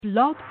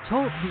Blog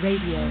Talk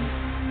Radio.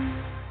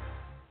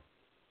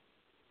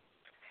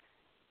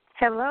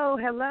 Hello,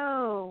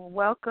 hello.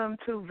 Welcome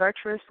to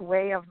Virtuous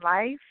Way of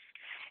Life.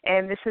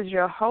 And this is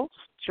your host,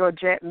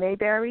 Georgette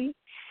Mayberry.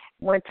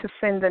 Want to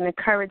send an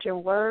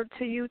encouraging word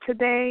to you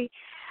today.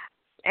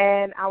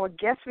 And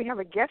we have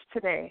a guest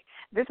today.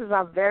 This is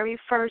our very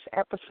first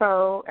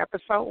episode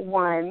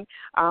 1,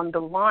 the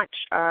launch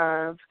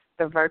of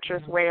the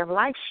Virtuous Way of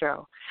Life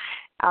show.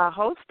 Our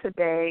host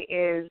today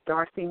is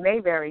Dorothy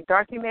Mayberry.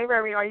 Dorothy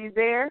Mayberry, are you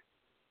there?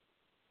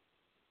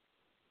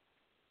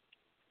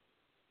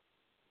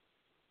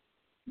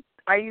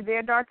 Are you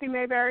there, Dorothy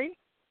Mayberry?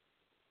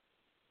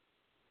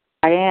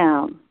 I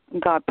am.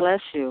 God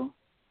bless you.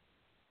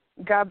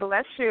 God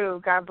bless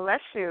you. God bless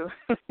you.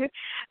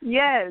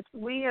 Yes,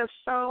 we are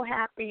so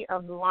happy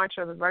of the launch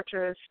of the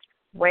Virtuous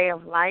Way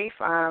of Life.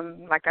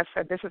 Like I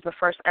said, this is the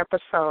first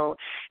episode,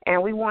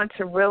 and we want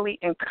to really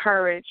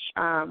encourage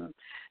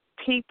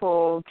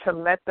people to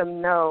let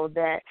them know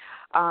that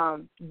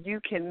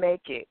you can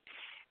make it.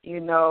 You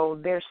know,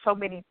 there's so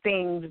many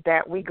things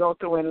that we go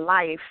through in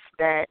life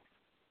that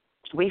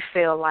we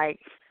feel like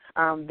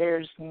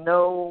there's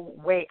no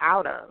way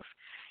out of,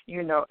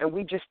 you know, and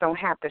we just don't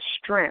have the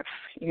strength,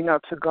 you know,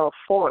 to go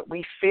forward.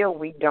 We feel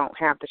we don't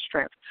have the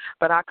strength.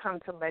 But I come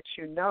to let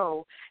you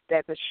know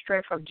that the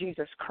strength of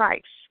Jesus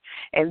Christ,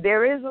 and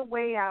there is a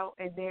way out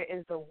and there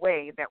is a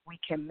way that we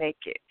can make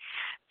it.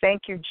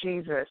 Thank you,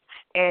 Jesus.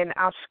 And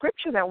our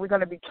scripture that we're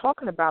going to be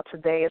talking about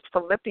today is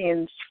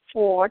Philippians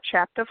 4,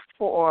 chapter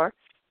 4,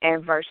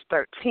 and verse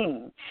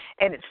 13.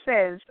 And it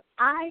says,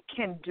 I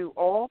can do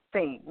all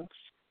things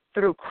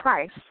through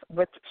Christ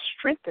which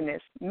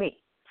strengtheneth me.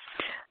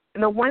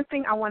 And the one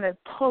thing I want to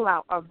pull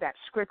out of that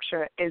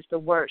scripture is the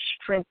word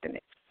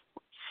strengtheneth.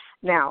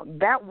 Now,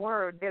 that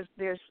word,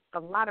 there's a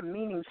lot of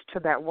meanings to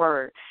that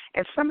word.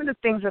 And some of the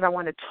things that I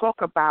want to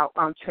talk about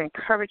to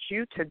encourage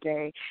you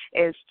today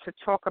is to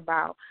talk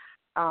about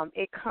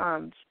it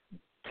comes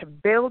to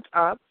build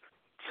up,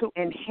 to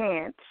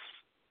enhance,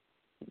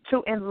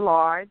 to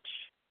enlarge,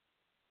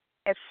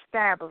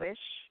 establish,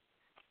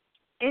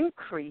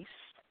 increase,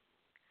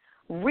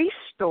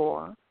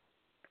 restore,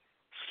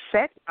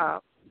 set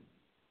up,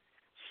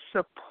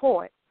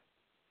 support,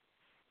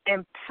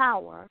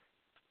 empower,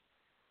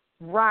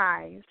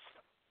 rise,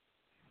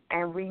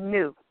 and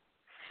renew.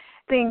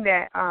 Thing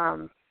that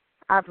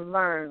I've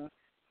learned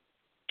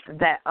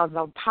that of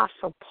the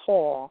Apostle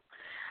Paul,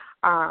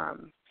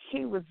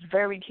 he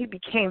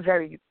became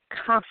very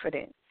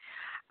confident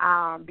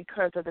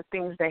because of the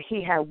things that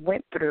he had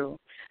went through,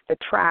 the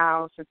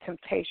trials, the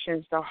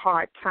temptations, the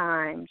hard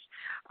times,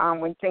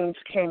 when things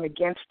came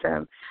against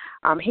him.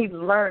 He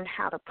learned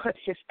how to put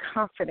his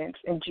confidence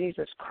in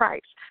Jesus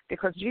Christ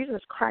because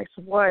Jesus Christ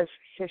was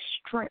his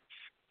strength.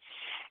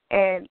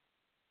 And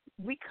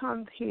we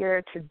come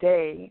here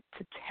today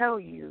to tell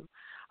you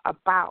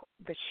about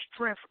the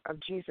strength of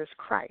Jesus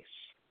Christ.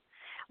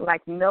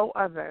 Like no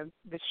other,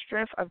 the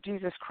strength of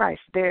Jesus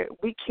Christ.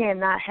 We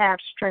cannot have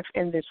strength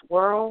in this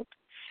world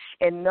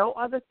and no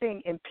other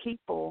thing in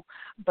people,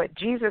 but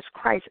Jesus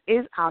Christ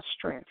is our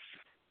strength,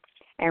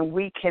 and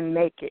we can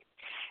make it.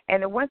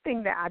 And the one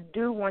thing that I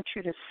do want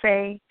you to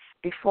say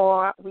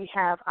before we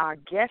have our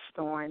guest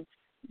on,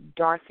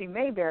 Dorothy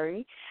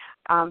Mayberry,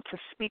 to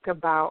speak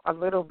about a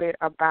little bit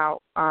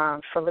about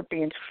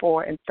Philippians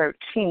 4 and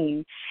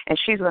 13, and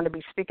she's going to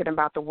be speaking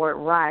about the word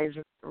rise.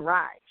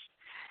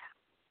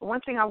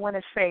 One thing I want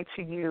to say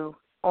to you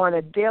on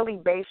a daily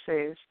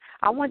basis,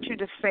 I want you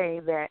to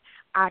say that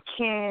I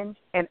can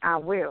and I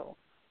will.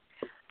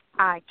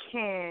 I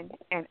can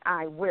and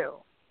I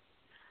will.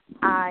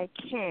 I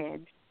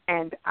can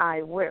and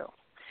I will.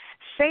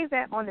 Say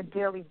that on a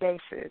daily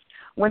basis.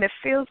 When it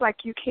feels like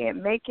you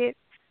can't make it,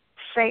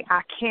 say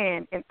I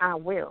can and I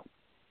will.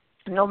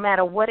 No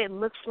matter what it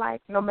looks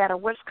like, no matter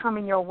what's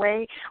coming your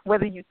way,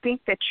 whether you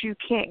think that you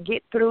can't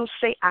get through,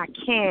 say I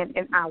can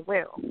and I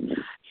will.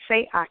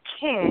 Say I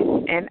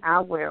can and I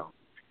will.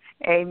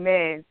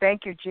 Amen.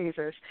 Thank you,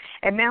 Jesus.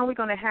 And now we're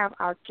going to have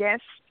our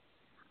guest,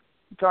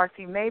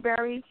 Dorothy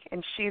Mayberry,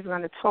 and she's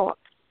going to talk.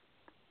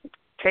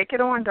 Take it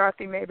on,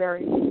 Dorothy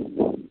Mayberry.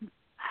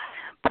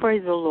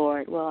 Praise the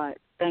Lord. Well, I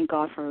thank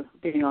God for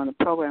being on the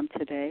program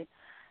today,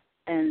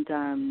 and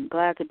I'm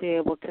glad to be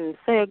able to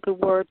say a good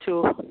word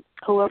to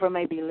whoever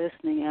may be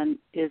listening and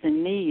is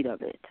in need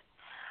of it.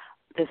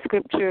 The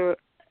scripture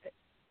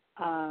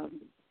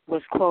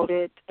was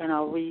quoted, and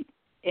I'll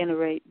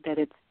reiterate that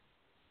it's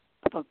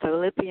from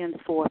Philippians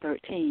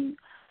 4:13.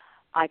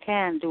 I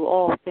can do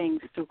all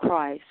things through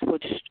Christ,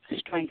 which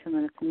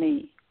strengtheneth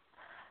me.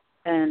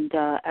 And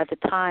at the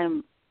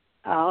time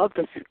of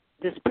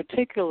this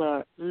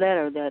particular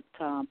letter that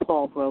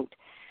Paul wrote,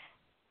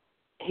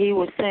 he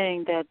was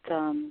saying that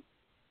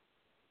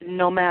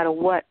no matter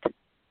what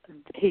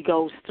he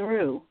goes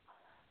through,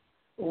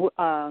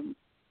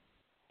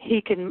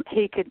 he could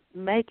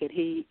make it.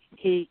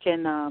 He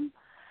can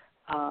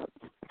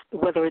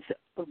whether it's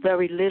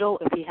very little,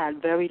 if he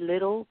had very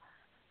little,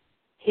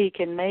 he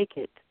can make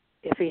it.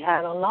 If he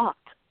had a lot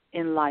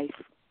in life,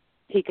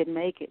 he could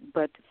make it.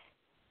 But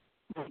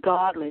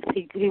regardless,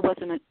 he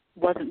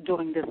wasn't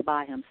doing this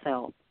by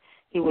himself.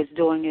 He was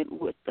doing it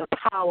with the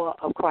power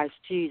of Christ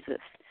Jesus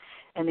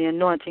and the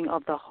anointing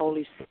of the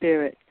Holy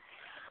Spirit.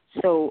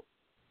 So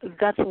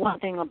that's one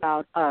thing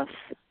about us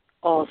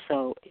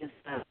also, is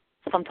that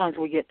sometimes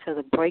we get to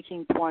the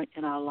breaking point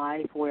in our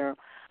life where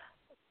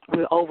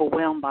we're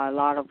overwhelmed by a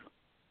lot of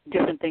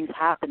different things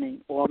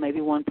happening, or maybe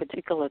one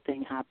particular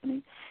thing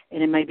happening,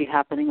 and it may be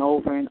happening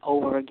over and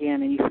over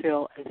again, and you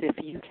feel as if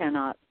you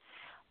cannot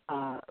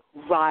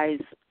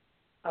rise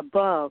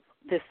above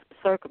this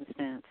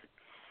circumstance.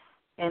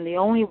 And the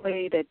only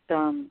way that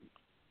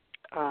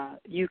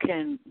you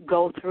can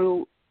go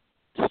through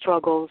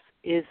struggles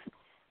is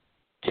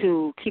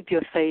to keep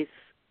your face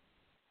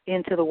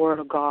into the Word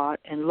of God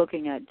and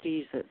looking at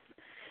Jesus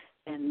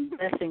and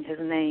blessing His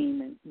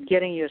name and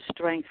getting your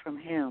strength from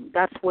Him.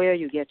 That's where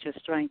you get your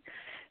strength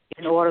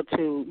in order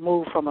to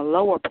move from a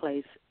lower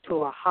place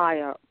to a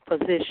higher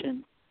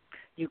position.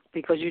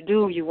 Because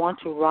you want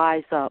to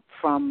rise up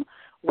from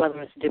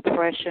whether it's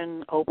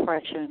depression,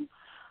 oppression,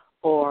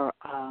 or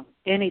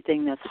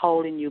anything that's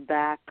holding you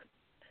back.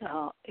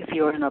 If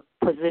you're in a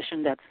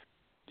position that's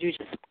you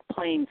just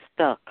plain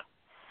stuck,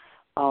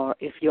 or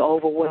if you're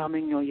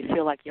overwhelming, or you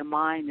feel like your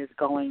mind is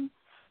going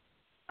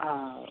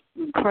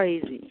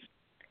crazy.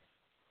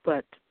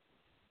 But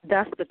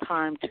that's the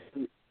time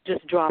to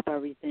just drop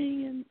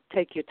everything and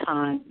take your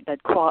time,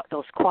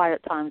 those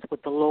quiet times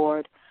with the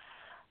Lord.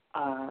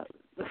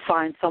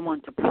 Find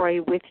someone to pray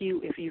with you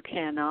if you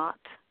cannot.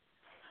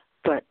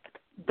 But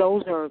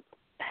those are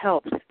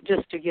helps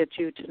just to get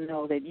you to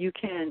know that you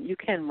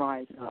can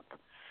rise up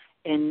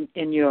in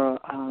your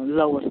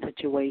lower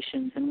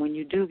situations. And when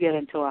you do get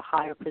into a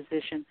higher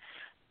position,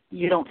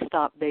 you don't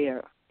stop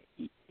there.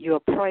 Your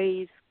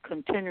praise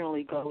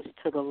continually goes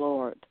to the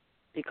Lord,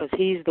 because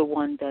He's the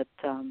one that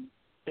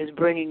is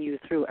bringing you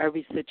through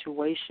every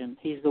situation.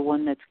 He's the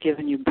one that's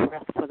given you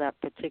breath for that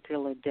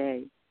particular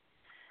day.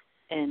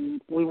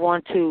 And we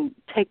want to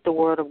take the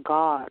Word of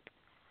God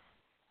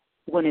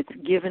when it's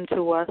given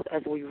to us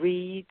as we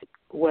read,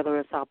 whether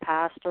it's our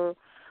pastor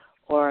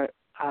or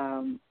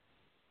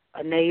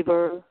a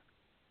neighbor,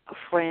 a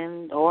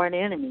friend, or an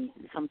enemy.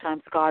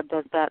 Sometimes God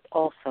does that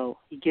also.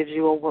 He gives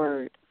you a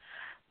word.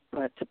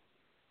 But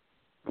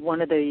one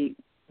of the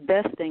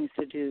best things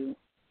to do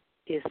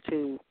is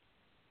to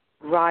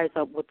rise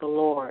up with the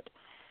Lord.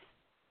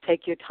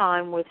 Take your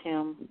time with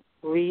Him,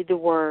 read the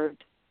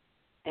Word,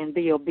 and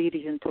be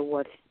obedient to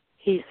what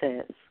He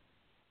says.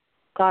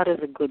 God is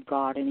a good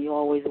God, and He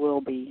always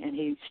will be, and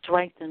He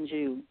strengthens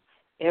you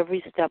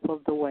every step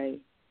of the way.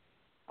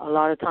 A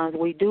lot of times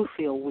we do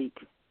feel weak,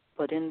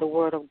 but in the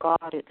Word of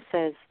God it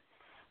says,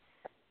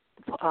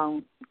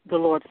 the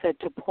Lord said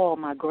to Paul,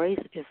 my grace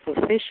is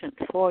sufficient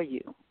for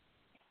you.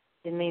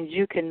 It means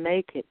you can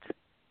make it,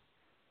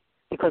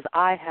 because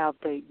I have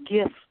the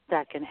gifts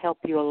that can help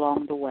you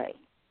along the way.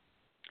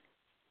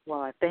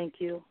 Well, I thank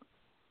you,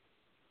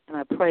 and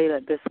I pray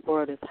that this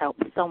word has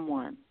helped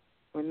someone.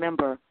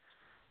 Remember,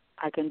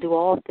 I can do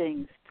all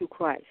things through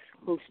Christ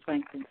who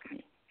strengthens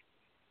me.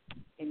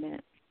 Amen.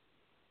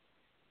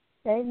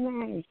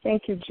 Amen.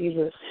 Thank you,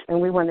 Jesus.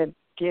 And we want to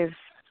give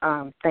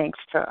thanks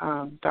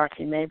to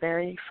Dorothy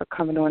Mayberry for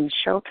coming on the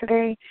show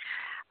today,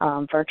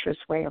 Virtuous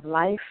Way of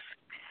Life,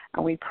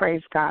 and we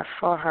praise God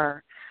for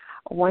her.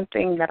 One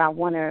thing that I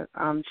want to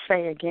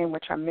say again,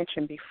 which I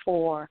mentioned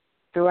before,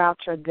 throughout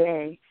your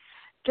day,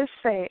 just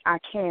say, I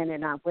can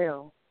and I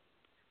will.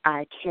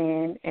 I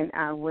can and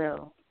I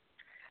will.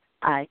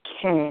 I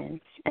can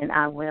and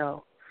I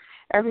will.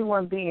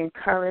 Everyone be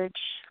encouraged.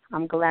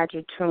 I'm glad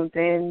you tuned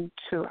in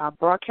to our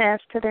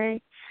broadcast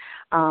today.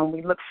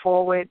 We look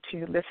forward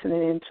to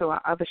listening into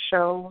our other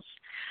shows,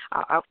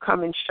 our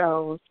upcoming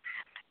shows,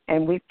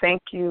 and we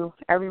thank you.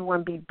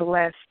 Everyone be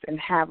blessed and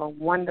have a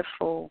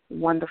wonderful,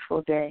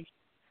 wonderful day.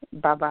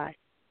 Bye-bye.